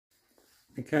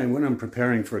Okay, when I'm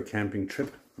preparing for a camping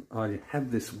trip, I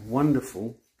have this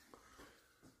wonderful,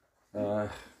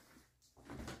 well,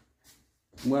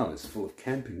 it's full of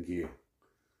camping gear.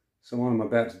 So what I'm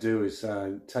about to do is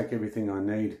take everything I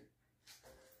need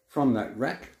from that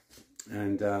rack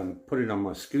and put it on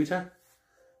my scooter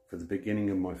for the beginning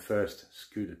of my first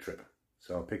scooter trip.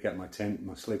 So I'll pick out my tent,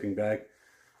 my sleeping bag.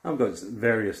 I've got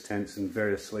various tents and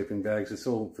various sleeping bags. It's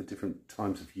all for different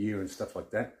times of year and stuff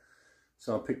like that.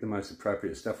 So I'll pick the most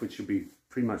appropriate stuff, which will be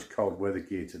pretty much cold weather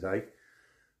gear today.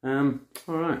 All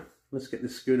right, let's get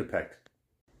this scooter packed.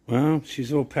 Well,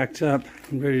 she's all packed up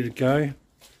and ready to go.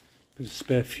 Bit of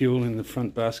spare fuel in the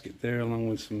front basket there, along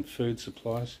with some food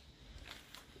supplies.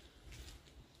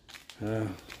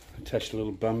 Attached a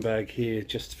little bum bag here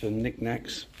just for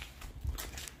knickknacks.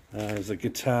 There's a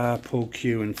guitar, pool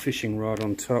cue and fishing rod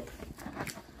on top.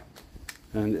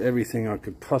 And everything I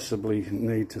could possibly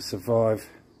need to survive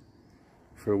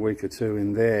for a week or two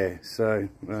in there. So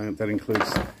that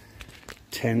includes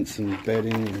tents and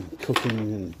bedding and cooking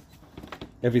and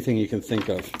everything you can think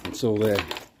of. It's all there.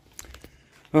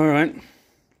 All right,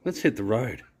 let's hit the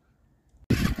road.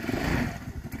 A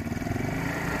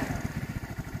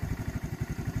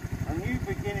new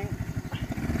beginning,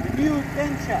 a new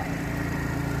adventure.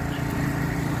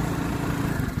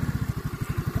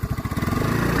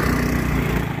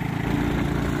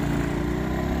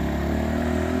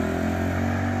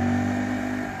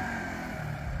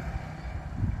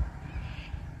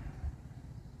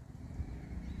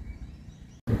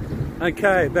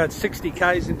 Okay, about 60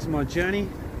 k's into my journey.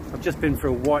 I've just been for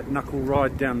a white knuckle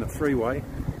ride down the freeway,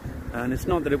 and it's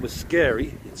not that it was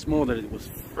scary, it's more that it was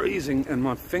freezing and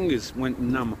my fingers went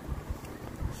numb.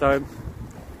 So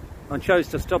I chose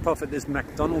to stop off at this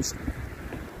McDonald's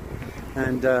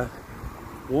and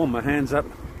warm my hands up,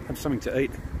 have something to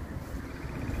eat.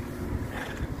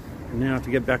 And now I have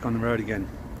to get back on the road again.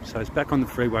 So it's back on the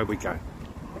freeway we go.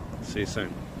 See you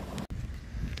soon.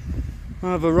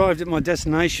 I've arrived at my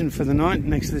destination for the night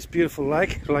next to this beautiful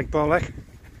lake, Lake Bolac,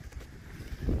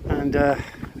 and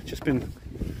just been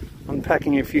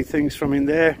unpacking a few things from in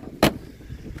there.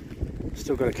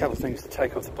 Still got a couple of things to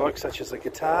take off the bike, such as the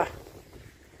guitar.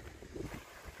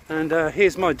 And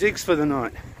here's my digs for the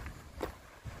night.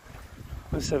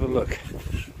 Let's have a look.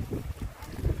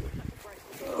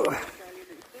 Oh.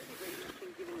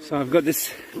 So I've got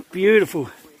this beautiful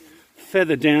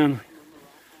feather down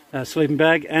sleeping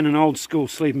bag and an old school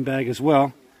sleeping bag as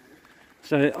well.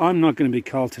 So I'm not going to be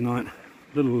cold tonight.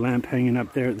 Little lamp hanging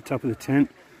up there at the top of the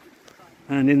tent.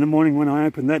 And in the morning when I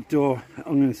open that door,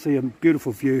 I'm going to see a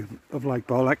beautiful view of Lake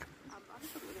Bolac.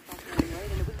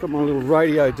 Put my little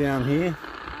radio down here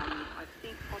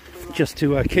just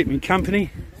to keep me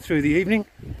company through the evening.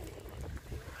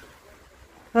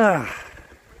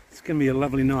 It's going to be a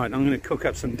lovely night. I'm going to cook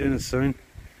up some dinner soon.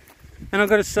 And I've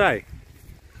got to say,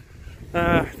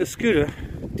 the scooter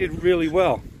did really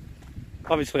well.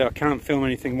 Obviously I can't film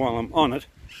anything while I'm on it.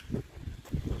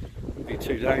 It'd be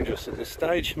too dangerous at this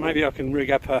stage. Maybe I can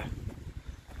rig up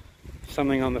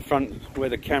something on the front where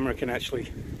the camera can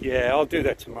actually... Yeah, I'll do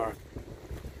that tomorrow.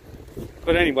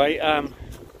 But anyway,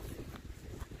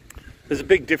 there's a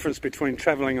big difference between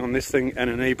travelling on this thing and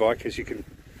an e-bike, as you can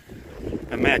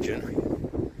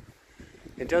imagine.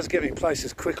 It does get me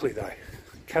places quickly though.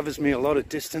 It covers me a lot of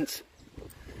distance.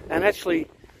 And actually,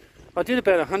 I did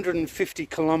about 150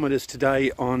 kilometres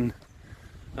today on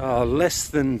less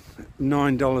than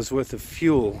 $9 worth of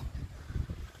fuel.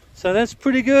 So that's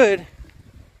pretty good.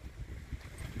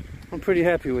 I'm pretty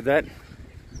happy with that.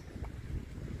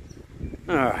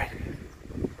 Alright.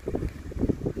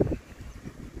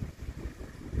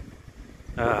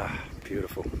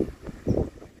 Beautiful.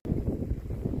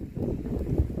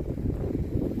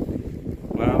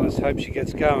 Well, let's hope she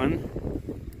gets going.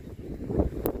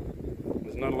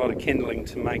 Not a lot of kindling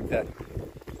to make that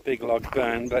big log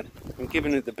burn, but I'm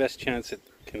giving it the best chance it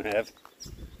can have.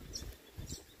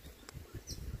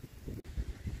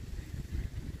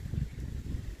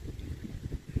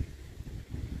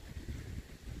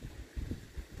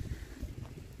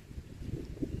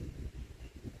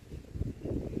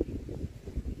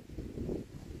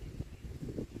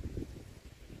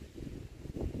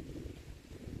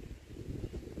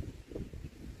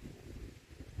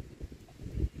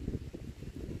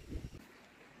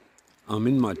 I'm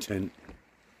in my tent.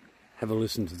 Have a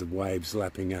listen to the waves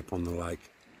lapping up on the lake.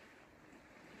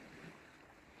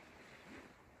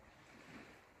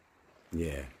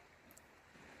 Yeah.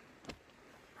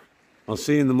 I'll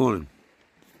see you in the morning.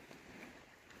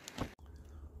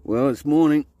 Well, it's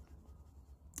morning.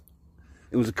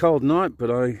 It was a cold night,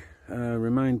 but I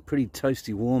remained pretty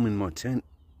toasty warm in my tent.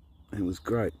 It was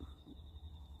great.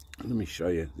 Let me show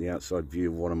you the outside view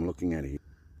of what I'm looking at here.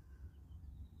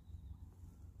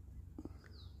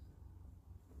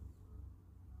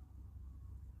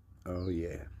 Oh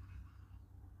yeah.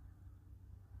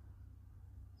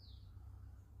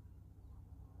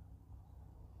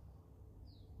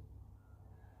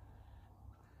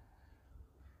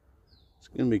 It's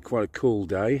going to be quite a cool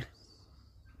day.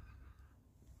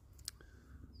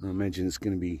 I imagine it's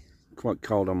going to be quite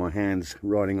cold on my hands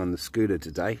riding on the scooter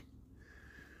today.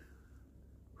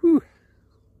 Whew.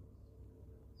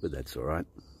 But that's all right.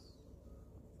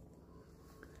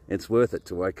 It's worth it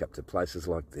to wake up to places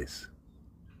like this.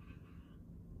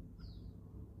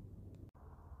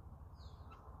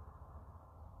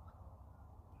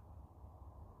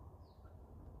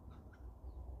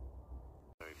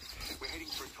 We're heading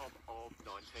for a top of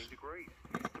 19 degrees.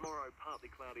 Tomorrow, partly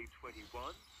cloudy,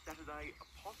 21. Saturday, a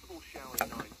possible shower,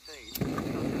 19.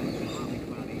 Sunday, partly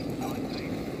cloudy, 19.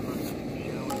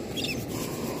 Monday, showers.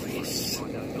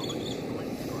 Friday, 23.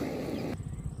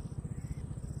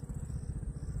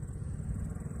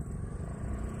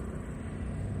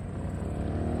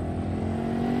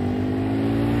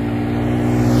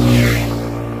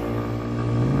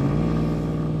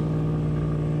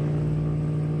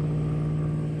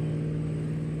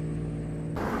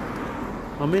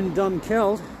 I'm in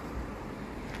Dunkeld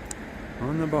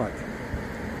on the bike.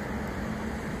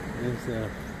 There's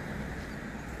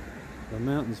the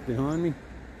mountains behind me.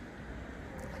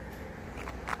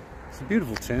 It's a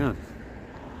beautiful town.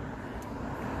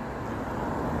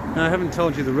 Now, I haven't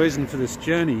told you the reason for this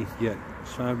journey yet,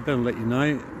 so I better let you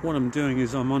know. What I'm doing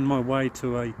is I'm on my way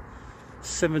to a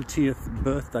 70th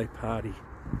birthday party.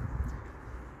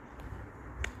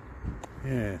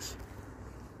 Yes.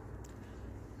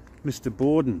 Mr.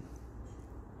 Borden.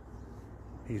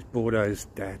 He's Bordeaux's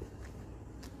dad.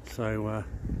 So,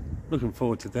 looking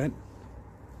forward to that.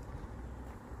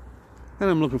 And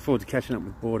I'm looking forward to catching up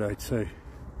with Bordeaux too.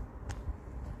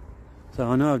 So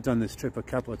I know I've done this trip a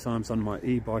couple of times on my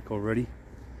e-bike already.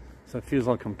 So it feels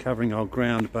like I'm covering old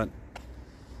ground, but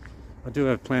I do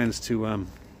have plans to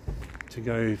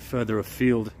go further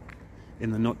afield in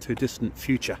the not too distant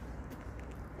future.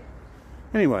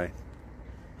 Anyway,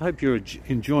 I hope you're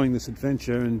enjoying this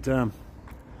adventure, and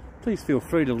please feel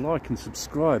free to like and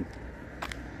subscribe.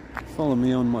 Follow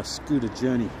me on my scooter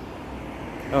journey.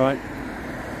 Alright,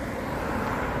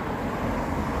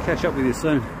 catch up with you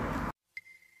soon.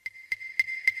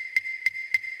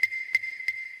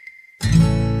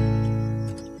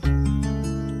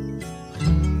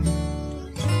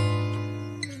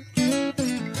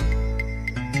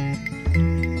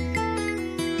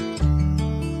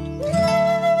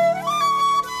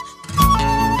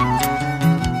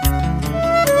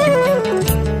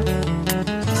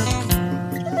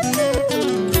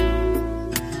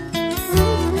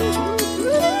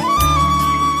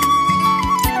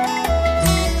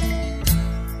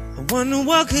 Wonder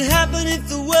what could happen if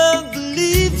the world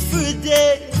believed for a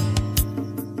day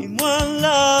in one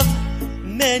love,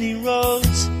 many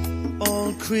roads,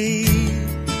 all creed,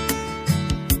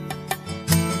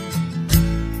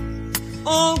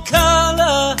 all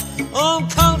color, all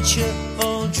culture,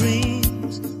 all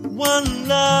dreams. One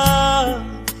love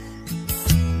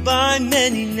by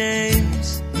many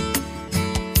names.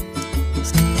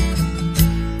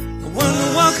 I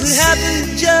wonder what could happen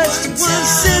in just one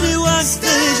city, one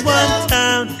village, one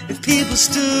town, if people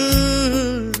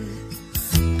stood.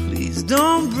 Please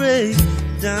don't break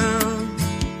down.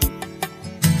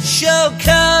 Show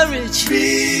courage,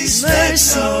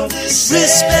 respect all the same.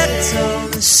 Respect all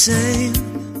the same.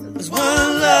 There's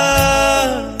one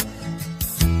love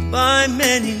by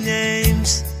many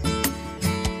names.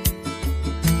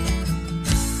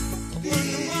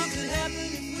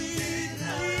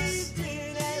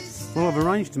 Well, I've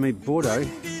arranged to meet Bordeaux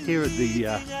here at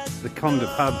the Conda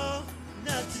pub.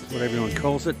 That's what everyone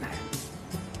calls it.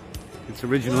 Its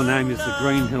original name is the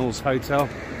Green Hills Hotel.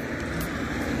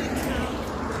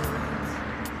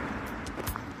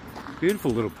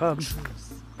 Beautiful little pub.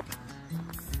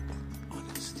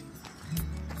 Honesty,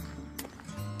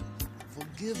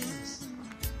 forgiveness.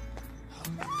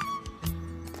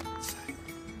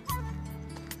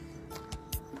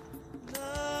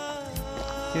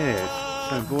 Yeah.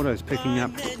 So Bordeaux's picking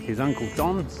up his Uncle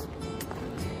Don.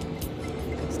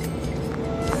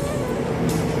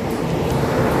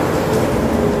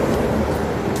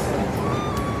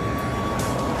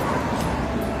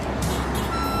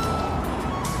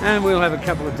 And we'll have a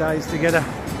couple of days together.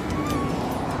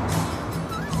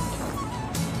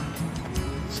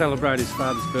 Celebrate his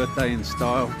father's birthday in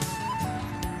style.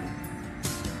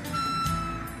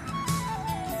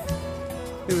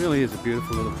 It really is a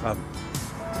beautiful little pub.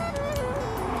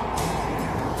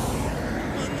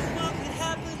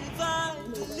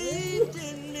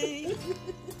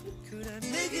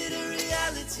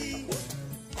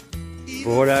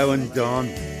 Bordo and Don.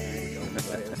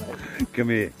 Come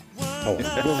here. Oh, you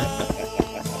too,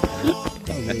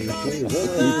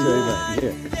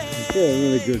 mate. Yeah,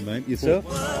 really good, mate. Yourself?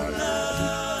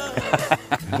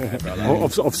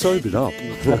 I've sobered up.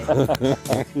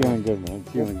 Feeling good, man.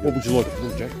 Feeling What good. would you like?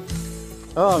 Come on, Jack.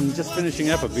 Oh, I'm just finishing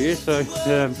up a beer, so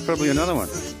probably another one.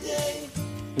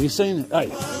 Have you seen? Hey,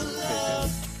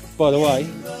 by the way,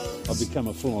 I've become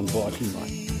a full-on Viking,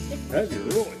 mate. Have you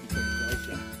really?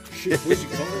 Shit, where's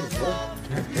your collar, bro?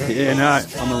 Yeah, no,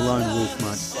 I'm a lone wolf,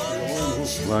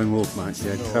 mate. Lone wolf, mate.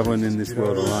 Yeah, travelling in this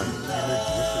world alone.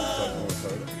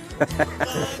 You've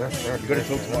got to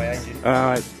talk to my agent. All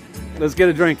right, let's get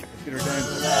a drink.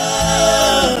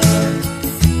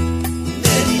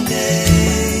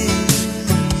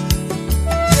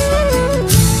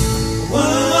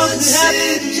 One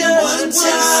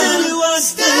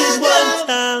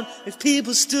town, if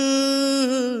people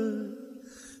stood,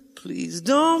 please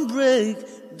don't break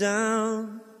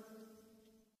down.